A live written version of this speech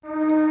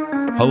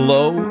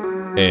Hello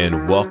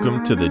and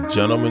welcome to the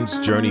Gentleman's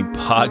Journey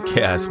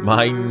podcast.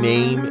 My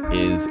name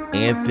is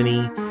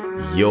Anthony,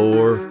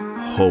 your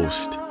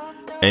host.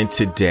 And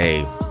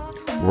today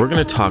we're going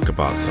to talk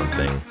about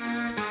something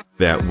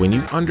that when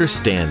you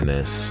understand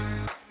this,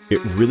 it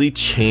really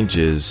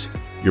changes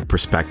your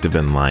perspective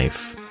in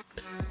life.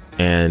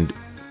 And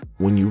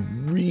when you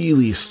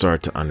really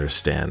start to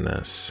understand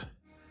this,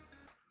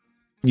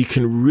 you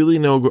can really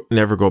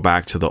never go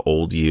back to the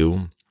old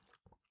you.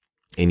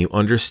 And you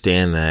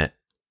understand that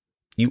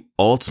you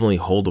ultimately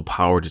hold the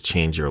power to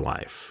change your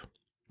life.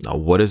 Now,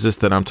 what is this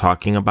that I'm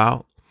talking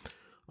about?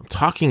 I'm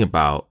talking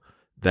about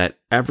that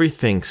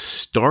everything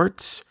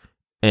starts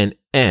and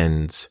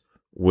ends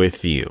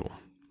with you.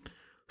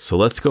 So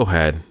let's go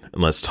ahead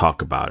and let's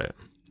talk about it.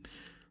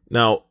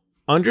 Now,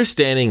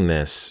 understanding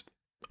this,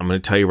 I'm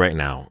going to tell you right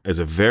now, is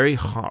a very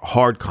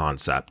hard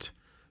concept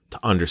to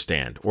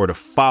understand or to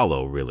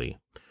follow, really.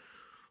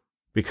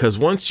 Because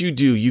once you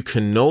do, you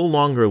can no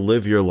longer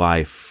live your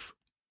life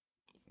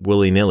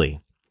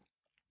willy-nilly.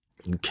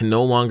 You can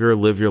no longer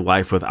live your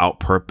life without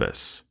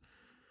purpose,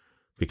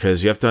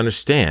 because you have to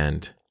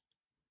understand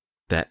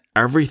that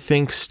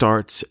everything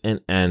starts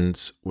and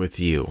ends with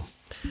you.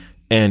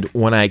 And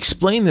when I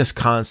explain this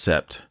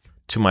concept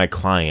to my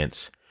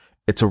clients,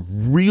 it's a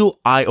real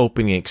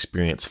eye-opening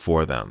experience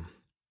for them.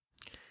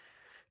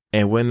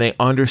 And when they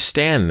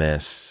understand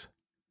this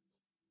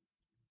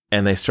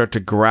and they start to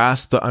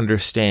grasp the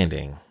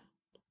understanding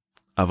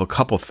of a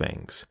couple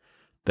things,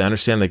 they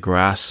understand the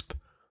grasp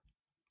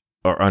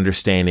or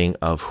understanding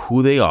of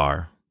who they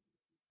are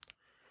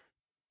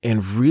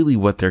and really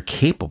what they're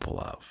capable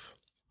of.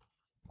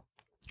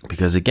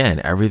 Because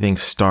again, everything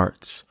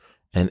starts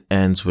and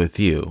ends with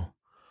you.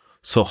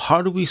 So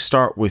how do we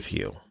start with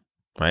you,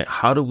 right?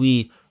 How do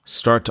we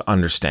start to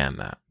understand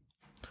that?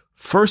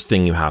 First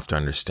thing you have to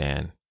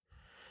understand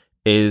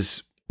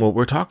is what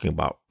we're talking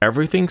about.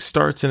 Everything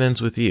starts and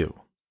ends with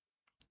you.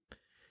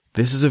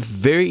 This is a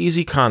very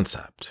easy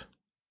concept,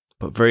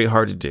 but very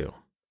hard to do.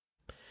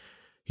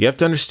 You have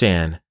to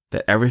understand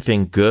that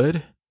everything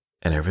good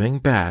and everything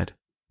bad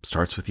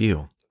starts with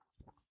you.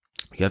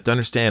 You have to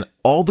understand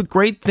all the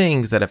great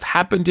things that have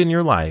happened in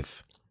your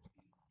life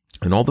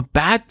and all the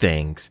bad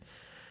things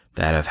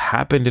that have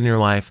happened in your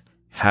life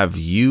have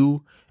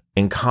you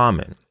in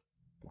common.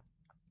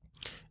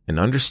 And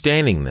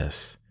understanding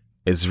this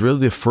is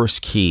really the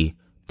first key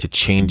to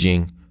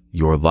changing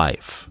your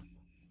life.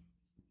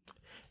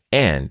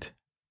 And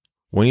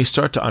when you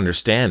start to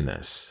understand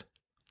this,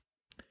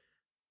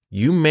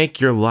 you make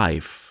your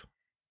life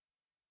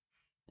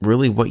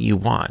really what you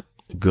want,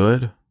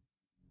 good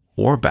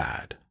or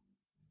bad.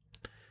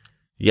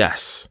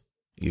 Yes,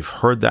 you've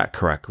heard that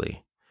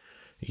correctly.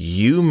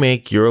 You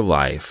make your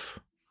life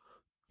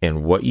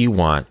and what you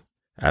want,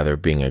 either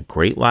being a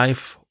great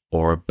life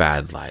or a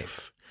bad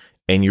life.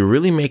 And you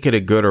really make it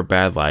a good or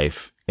bad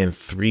life in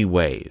three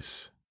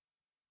ways.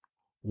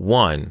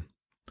 One,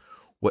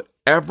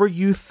 whatever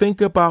you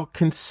think about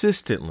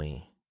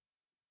consistently,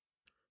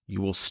 you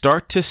will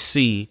start to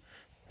see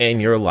in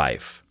your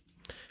life.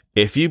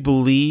 If you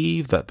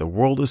believe that the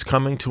world is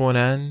coming to an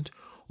end,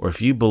 or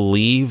if you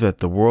believe that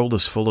the world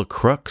is full of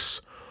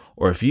crooks,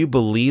 or if you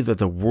believe that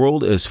the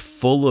world is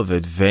full of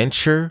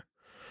adventure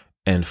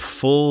and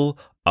full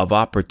of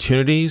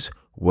opportunities,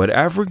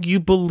 whatever you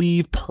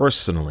believe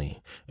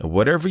personally, and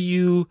whatever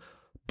you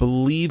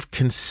believe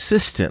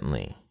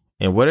consistently,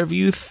 and whatever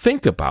you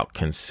think about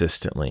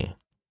consistently,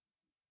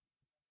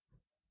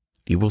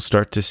 you will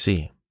start to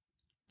see.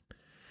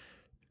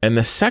 And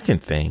the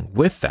second thing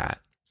with that,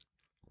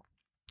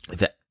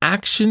 the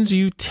actions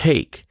you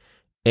take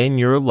in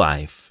your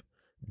life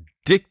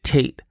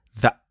dictate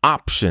the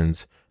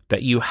options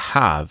that you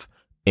have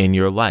in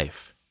your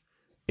life.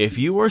 If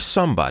you are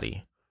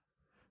somebody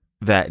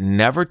that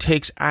never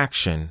takes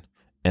action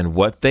in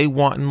what they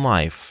want in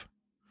life,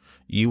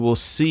 you will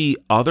see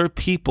other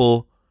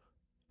people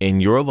in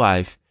your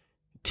life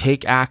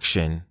take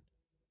action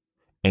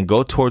and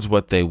go towards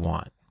what they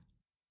want.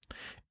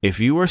 If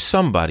you are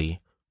somebody,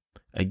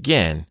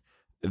 again,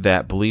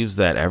 that believes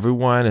that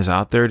everyone is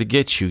out there to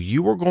get you,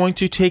 you are going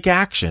to take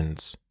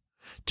actions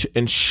to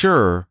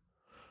ensure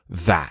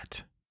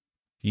that.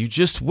 You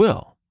just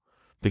will.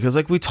 Because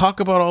like we talk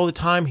about all the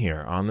time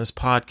here on this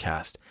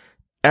podcast,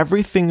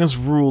 everything is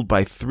ruled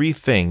by three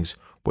things: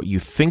 what you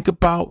think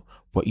about,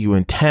 what you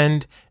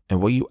intend,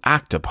 and what you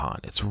act upon.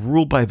 It's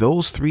ruled by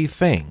those three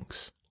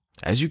things.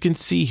 As you can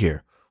see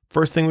here,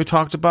 first thing we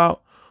talked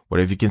about,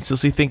 whatever you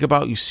consistently think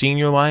about, you see in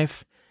your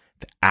life,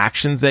 the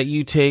actions that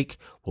you take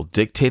will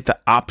dictate the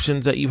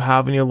options that you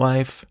have in your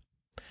life.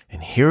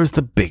 And here's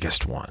the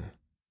biggest one,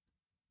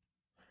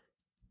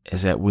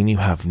 is that when you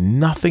have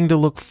nothing to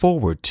look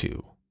forward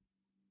to,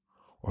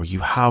 or you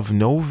have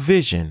no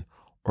vision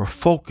or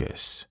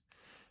focus,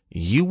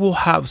 you will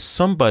have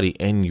somebody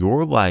in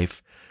your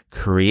life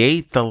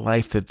create the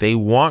life that they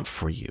want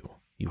for you.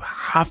 You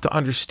have to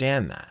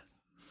understand that.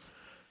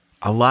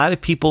 A lot of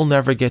people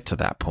never get to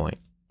that point.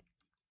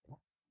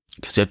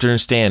 Because you have to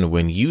understand,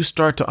 when you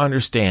start to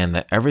understand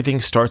that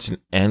everything starts and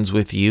ends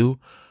with you,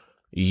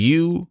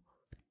 you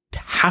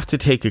have to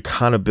take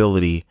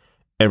accountability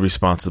and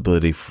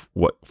responsibility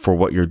for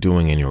what you're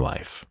doing in your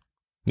life.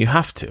 You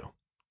have to.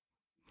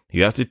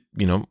 You have to,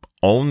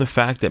 own the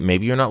fact that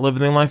maybe you're not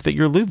living the life that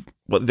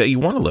that you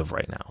want to live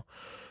right now.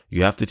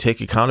 You have to take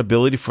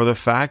accountability for the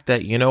fact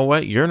that,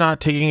 you're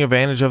not taking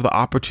advantage of the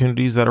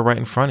opportunities that are right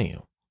in front of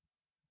you.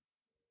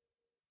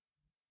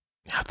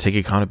 You have to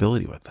take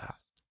accountability with that.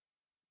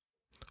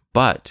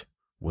 But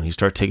when you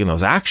start taking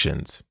those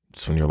actions,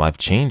 it's when your life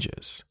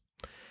changes.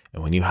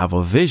 And when you have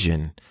a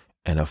vision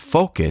and a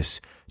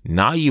focus,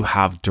 now you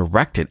have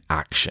directed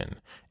action.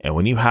 And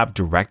when you have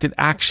directed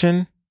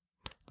action,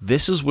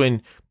 this is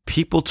when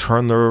people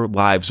turn their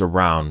lives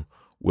around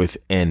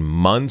within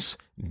months,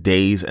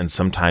 days, and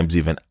sometimes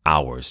even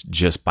hours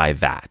just by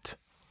that.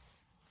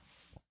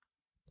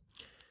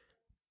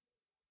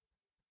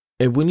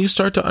 And when you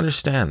start to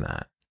understand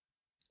that,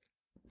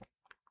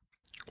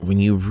 when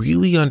you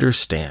really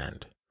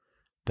understand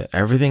that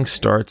everything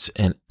starts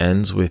and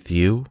ends with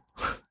you,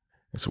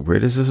 as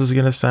weird as this is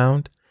going to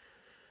sound,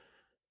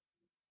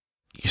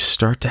 you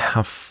start to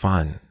have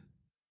fun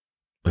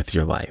with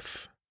your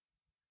life.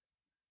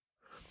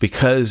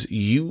 Because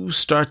you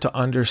start to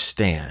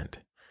understand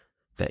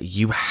that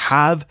you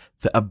have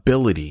the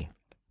ability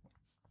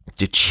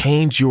to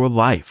change your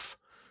life.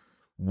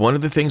 One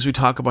of the things we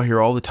talk about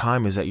here all the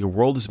time is that your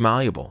world is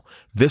malleable.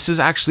 This is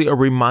actually a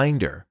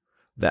reminder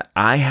that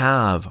I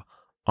have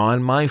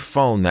on my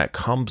phone that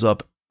comes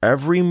up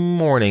every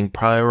morning,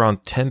 probably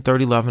around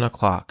 10:30, 11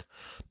 o'clock,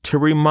 to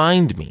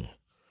remind me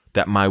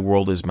that my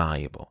world is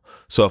malleable.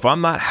 So if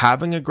I'm not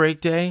having a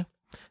great day,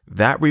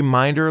 that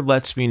reminder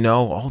lets me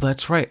know, oh,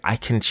 that's right, I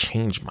can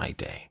change my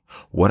day.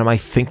 What am I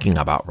thinking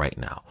about right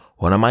now?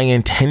 What am I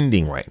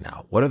intending right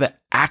now? What are the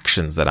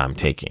actions that I'm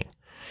taking?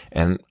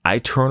 And I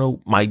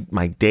turn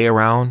my day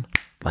around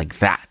like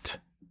that.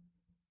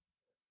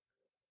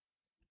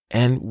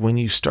 And when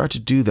you start to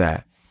do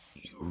that,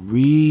 you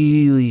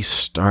really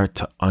start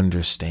to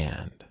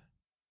understand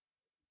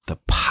the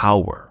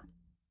power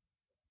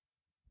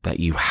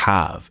that you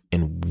have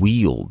and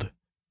wield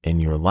in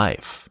your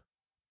life.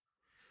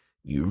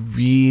 You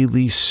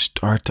really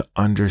start to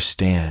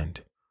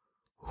understand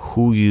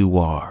who you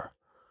are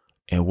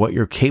and what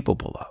you're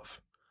capable of.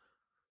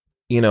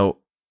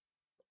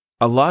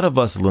 A lot of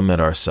us limit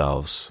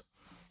ourselves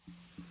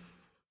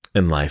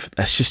in life.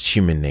 That's just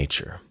human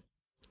nature.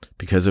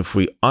 Because if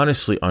we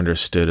honestly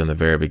understood in the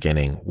very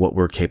beginning what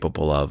we're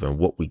capable of and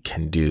what we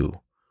can do,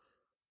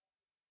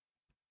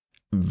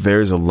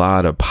 there's a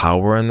lot of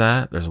power in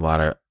that. There's a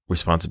lot of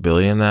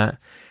responsibility in that.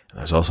 And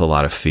there's also a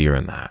lot of fear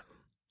in that.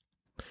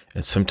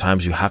 And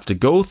sometimes you have to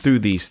go through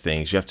these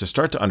things. You have to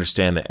start to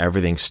understand that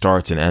everything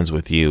starts and ends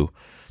with you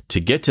to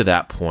get to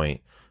that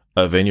point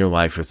of in your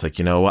life, it's like,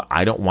 you know what?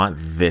 I don't want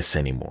this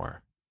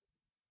anymore.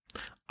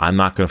 I'm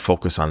not going to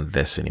focus on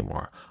this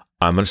anymore.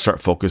 I'm going to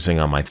start focusing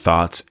on my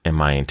thoughts and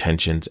my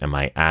intentions and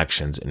my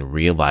actions and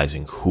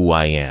realizing who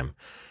I am.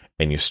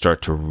 And you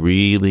start to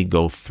really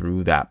go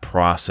through that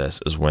process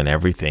is when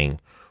everything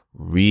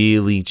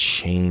really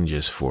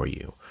changes for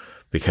you.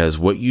 Because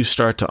what you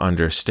start to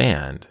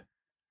understand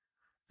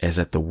is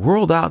that the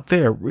world out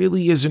there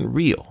really isn't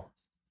real.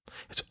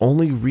 It's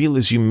only real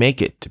as you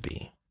make it to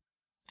be,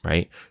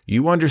 right?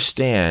 You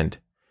understand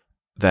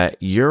that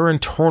your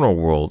internal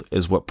world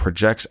is what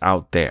projects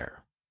out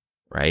there,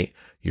 right?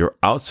 Your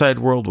outside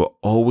world will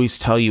always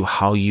tell you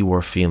how you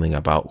are feeling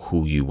about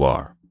who you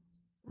are,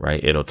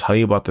 right? It'll tell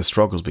you about the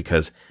struggles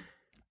because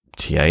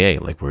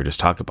TIA, like we were just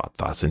talking about,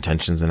 thoughts,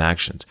 intentions, and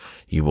actions.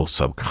 You will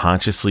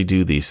subconsciously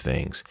do these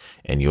things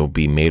and you'll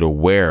be made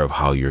aware of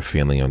how you're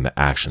feeling and the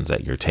actions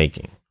that you're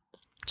taking.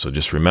 So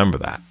just remember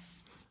that.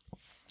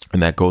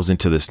 And that goes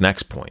into this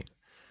next point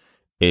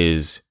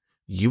is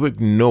you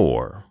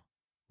ignore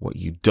what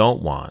you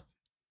don't want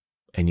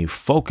and you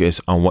focus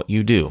on what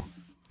you do.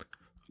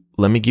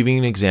 Let me give you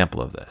an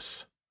example of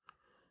this.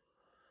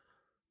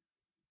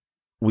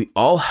 We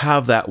all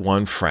have that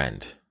one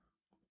friend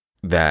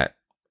that,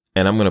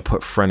 and I'm going to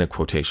put friend in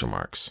quotation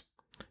marks,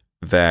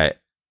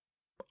 that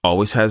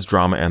always has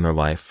drama in their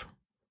life.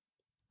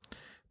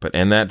 But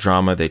in that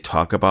drama, they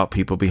talk about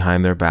people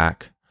behind their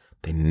back.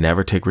 They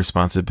never take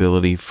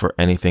responsibility for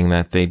anything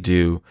that they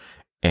do.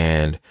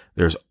 And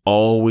there's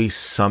always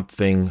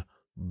something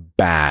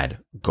bad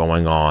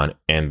going on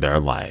in their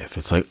life.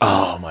 It's like,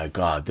 oh my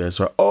God, this,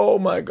 or oh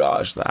my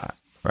gosh, that,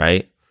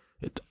 right?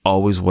 It's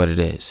always what it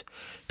is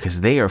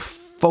because they are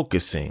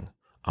focusing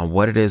on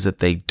what it is that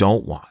they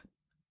don't want.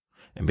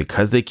 And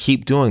because they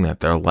keep doing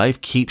that, their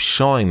life keeps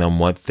showing them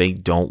what they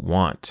don't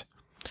want.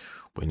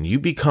 When you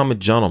become a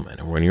gentleman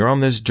and when you're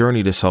on this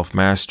journey to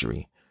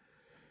self-mastery,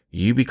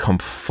 you become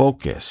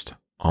focused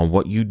on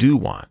what you do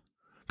want.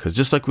 Because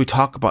just like we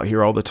talk about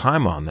here all the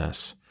time on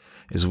this,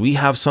 is we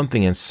have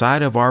something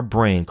inside of our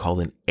brain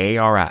called an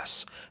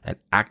ARS, an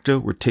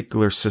active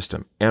reticular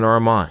system in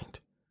our mind,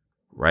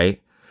 right?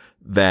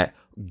 That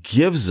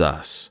gives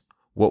us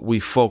what we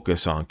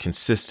focus on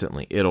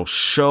consistently. It'll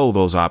show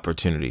those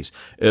opportunities.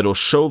 It'll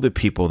show the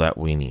people that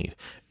we need.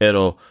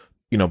 It'll,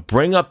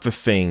 bring up the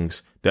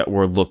things that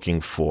we're looking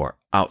for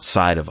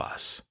outside of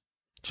us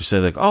Just say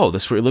like, oh,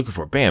 this is what you're looking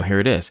for. Bam, here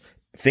it is.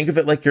 Think of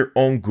it like your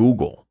own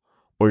Google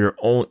or your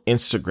own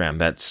Instagram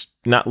that's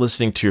not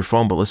listening to your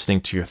phone, but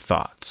listening to your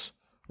thoughts,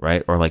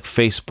 right? Or like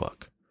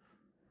Facebook.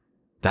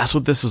 That's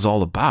what this is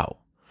all about.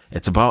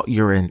 It's about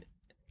your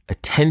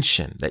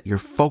attention that you're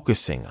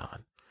focusing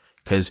on.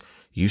 Because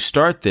you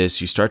start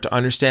to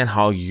understand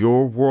how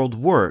your world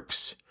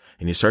works,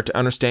 and you start to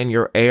understand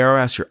your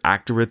ARS, your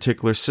active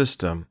reticular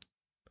system.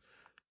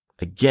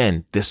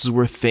 Again, this is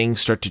where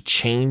things start to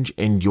change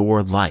in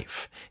your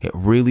life. It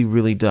really,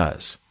 really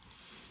does.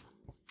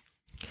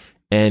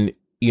 And,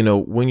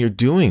 when you're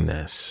doing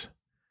this,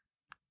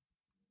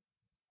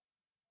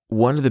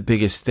 one of the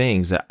biggest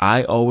things that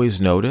I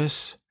always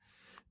notice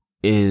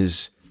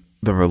is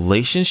the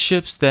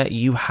relationships that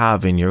you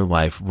have in your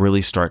life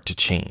really start to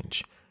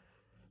change.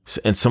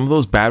 And some of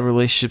those bad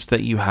relationships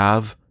that you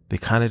have, they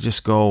kind of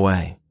just go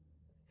away.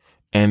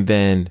 And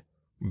then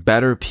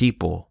better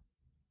people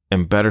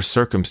and better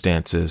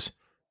circumstances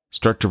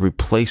start to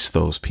replace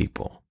those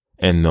people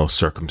and those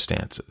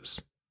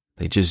circumstances.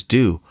 They just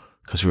do.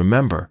 Because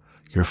remember,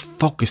 you're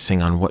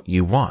focusing on what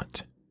you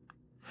want.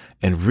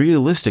 And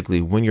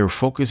realistically, when you're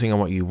focusing on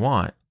what you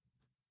want,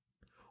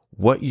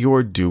 what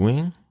you're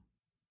doing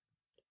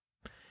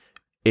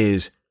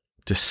is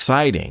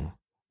deciding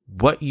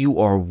what you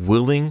are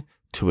willing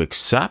to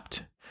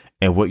accept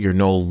and what you're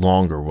no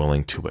longer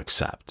willing to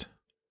accept.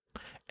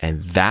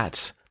 And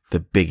that's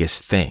the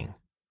biggest thing.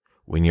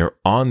 When you're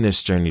on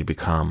this journey to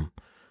become,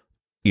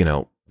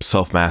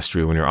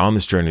 self-mastery, when you're on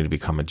this journey to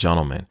become a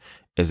gentleman,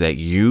 is that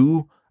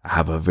you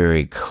have a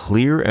very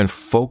clear and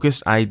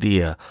focused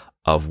idea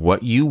of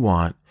what you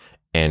want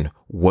and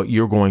what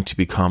you're going to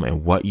become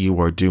and what you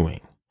are doing.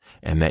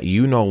 And that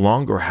you no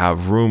longer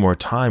have room or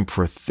time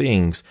for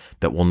things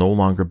that will no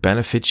longer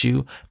benefit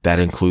you. That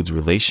includes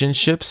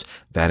relationships,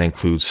 that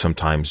includes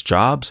sometimes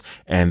jobs,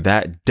 and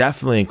that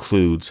definitely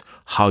includes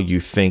how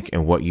you think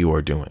and what you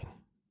are doing.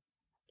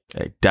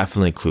 It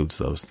definitely includes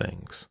those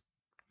things.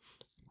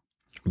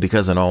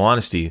 Because in all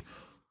honesty,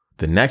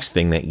 the next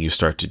thing that you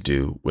start to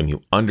do when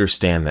you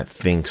understand that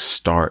things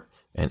start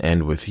and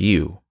end with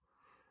you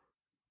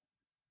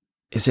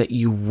is that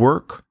you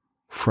work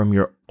from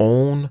your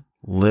own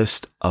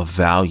list of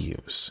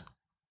values.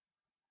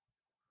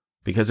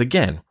 Because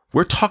again,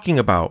 we're talking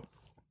about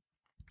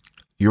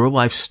your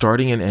life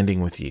starting and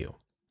ending with you.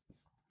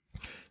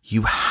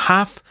 You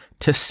have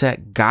to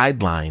set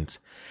guidelines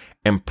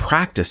and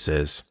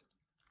practices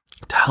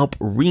to help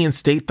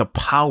reinstate the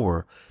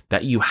power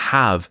that you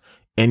have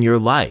in your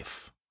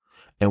life.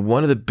 And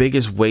one of the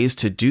biggest ways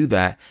to do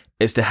that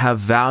is to have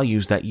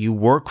values that you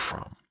work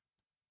from.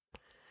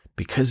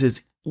 Because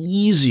it's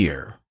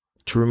easier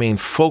to remain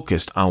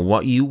focused on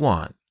what you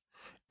want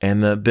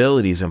and the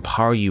abilities and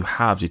power you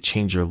have to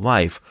change your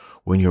life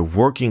when you're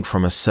working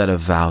from a set of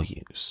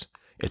values.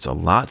 It's a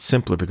lot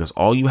simpler because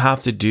all you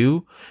have to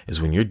do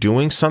is when you're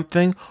doing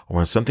something or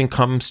when something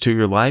comes to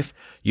your life,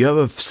 you have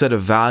a set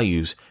of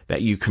values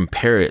that you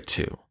compare it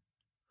to.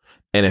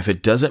 And if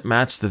it doesn't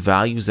match the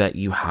values that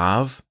you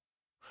have,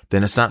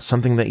 then it's not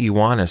something that you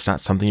want. It's not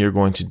something you're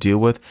going to deal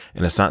with.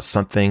 And it's not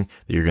something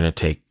that you're going to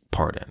take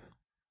part in.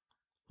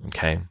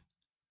 Okay.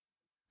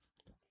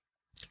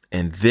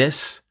 And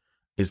this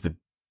is the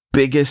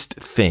biggest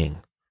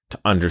thing to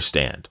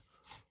understand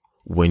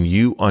when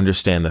you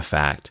understand the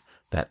fact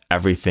that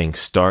everything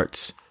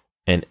starts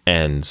and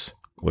ends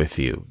with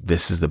you.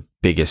 This is the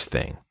biggest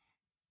thing,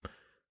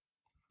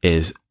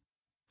 is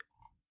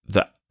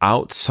the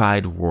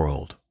outside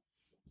world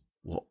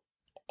will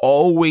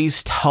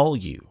always tell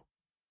you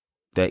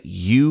that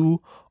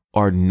you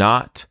are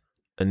not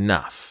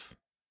enough.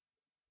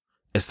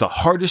 It's the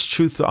hardest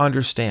truth to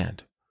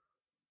understand.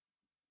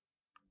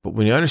 But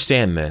when you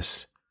understand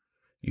this,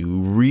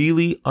 you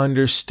really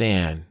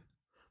understand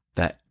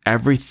that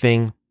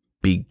everything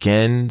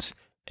begins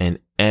and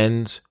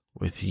ends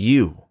with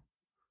you.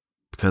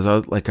 Because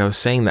like I was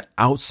saying, the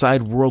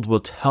outside world will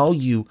tell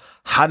you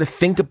how to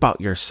think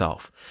about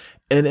yourself,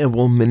 and it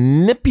will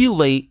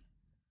manipulate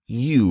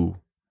you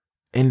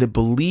into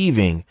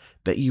believing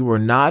that you are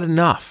not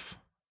enough.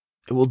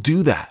 It will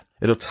do that.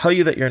 It'll tell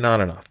you that you're not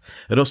enough.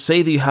 It'll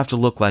say that you have to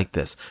look like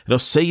this. It'll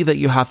say that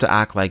you have to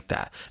act like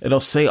that.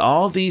 It'll say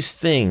all these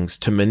things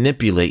to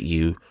manipulate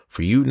you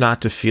for you not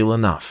to feel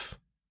enough.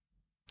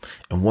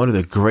 And one of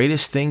the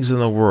greatest things in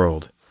the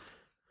world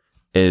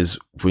is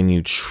when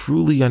you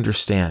truly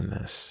understand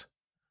this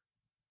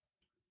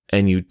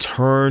and you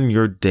turn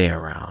your day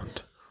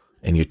around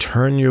and you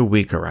turn your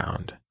week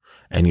around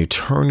and you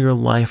turn your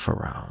life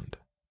around.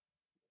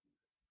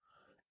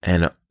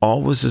 And it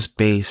always is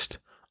based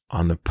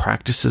on the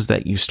practices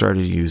that you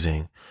started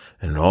using.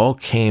 And it all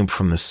came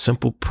from the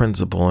simple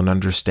principle and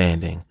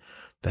understanding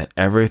that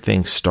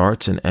everything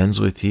starts and ends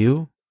with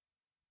you.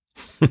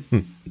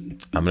 I'm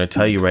going to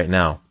tell you right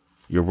now,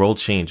 your world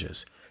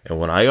changes. And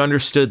when I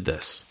understood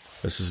this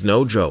is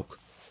no joke.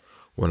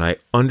 When I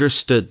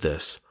understood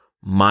this,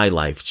 my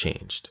life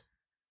changed.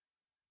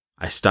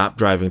 I stopped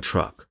driving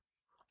truck.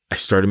 I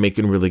started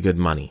making really good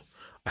money.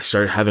 I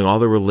started having all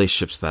the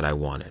relationships that I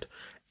wanted.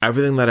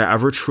 Everything that I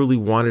ever truly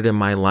wanted in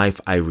my life,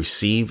 I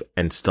receive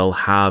and still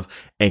have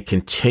and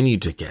continue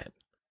to get.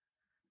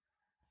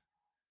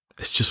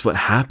 It's just what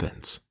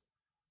happens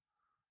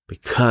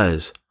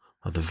because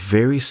of the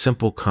very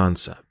simple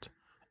concept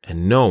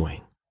and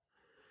knowing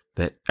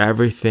that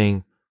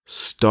everything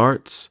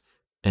starts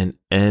and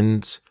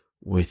ends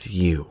with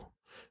you.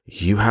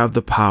 You have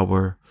the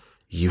power,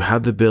 you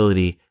have the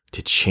ability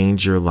to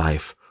change your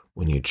life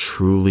when you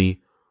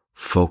truly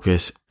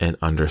focus and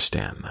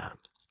understand that.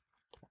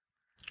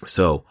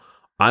 So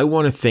I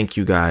want to thank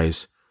you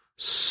guys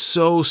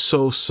so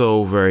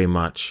very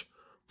much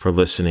for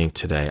listening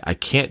today. I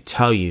can't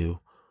tell you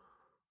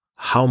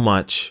how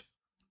much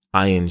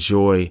I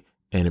enjoy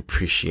and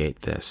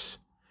appreciate this.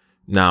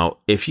 Now,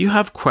 if you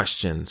have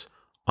questions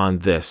on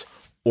this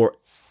or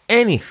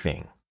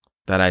anything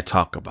that I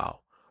talk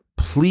about,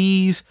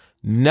 please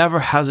never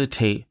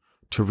hesitate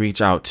to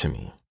reach out to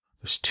me.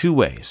 There's two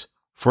ways.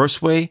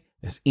 First way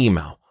is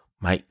email.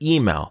 My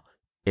email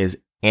is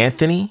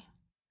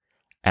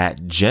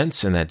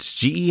Anthony@Gents, and that's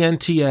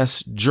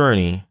GENTS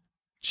Journey,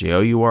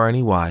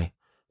 JOURNEY.com.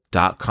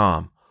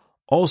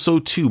 Also,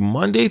 too,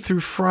 Monday through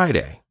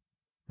Friday.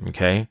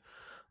 Okay.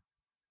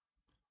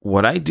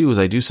 What I do is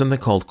I do something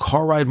called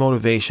Car Ride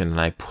Motivation,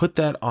 and I put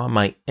that on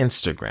my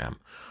Instagram.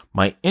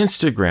 My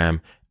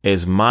Instagram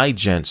is My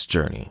Gents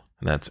Journey,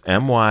 and that's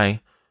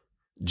MYGENTS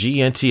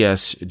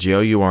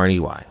JOURNEY.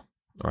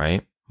 All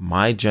right.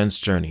 My Gents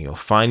Journey. You'll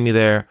find me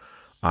there.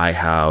 I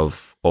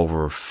have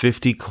over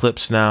 50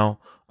 clips now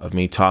of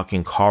me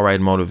talking car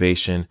ride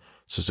motivation.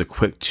 So it's a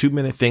quick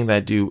 2-minute thing that I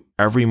do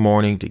every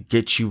morning to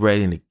get you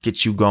ready and to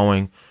get you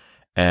going.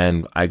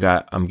 And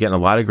I'm getting a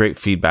lot of great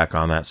feedback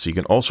on that. So you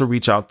can also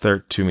reach out there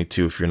to me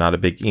too if you're not a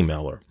big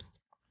emailer.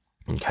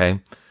 Okay.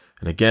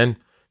 And again,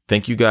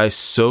 thank you guys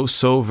so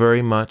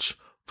very much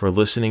for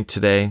listening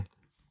today.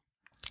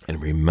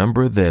 And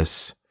remember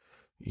this,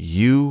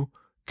 you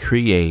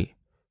create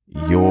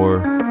your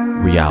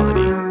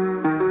reality.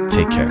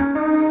 Take care.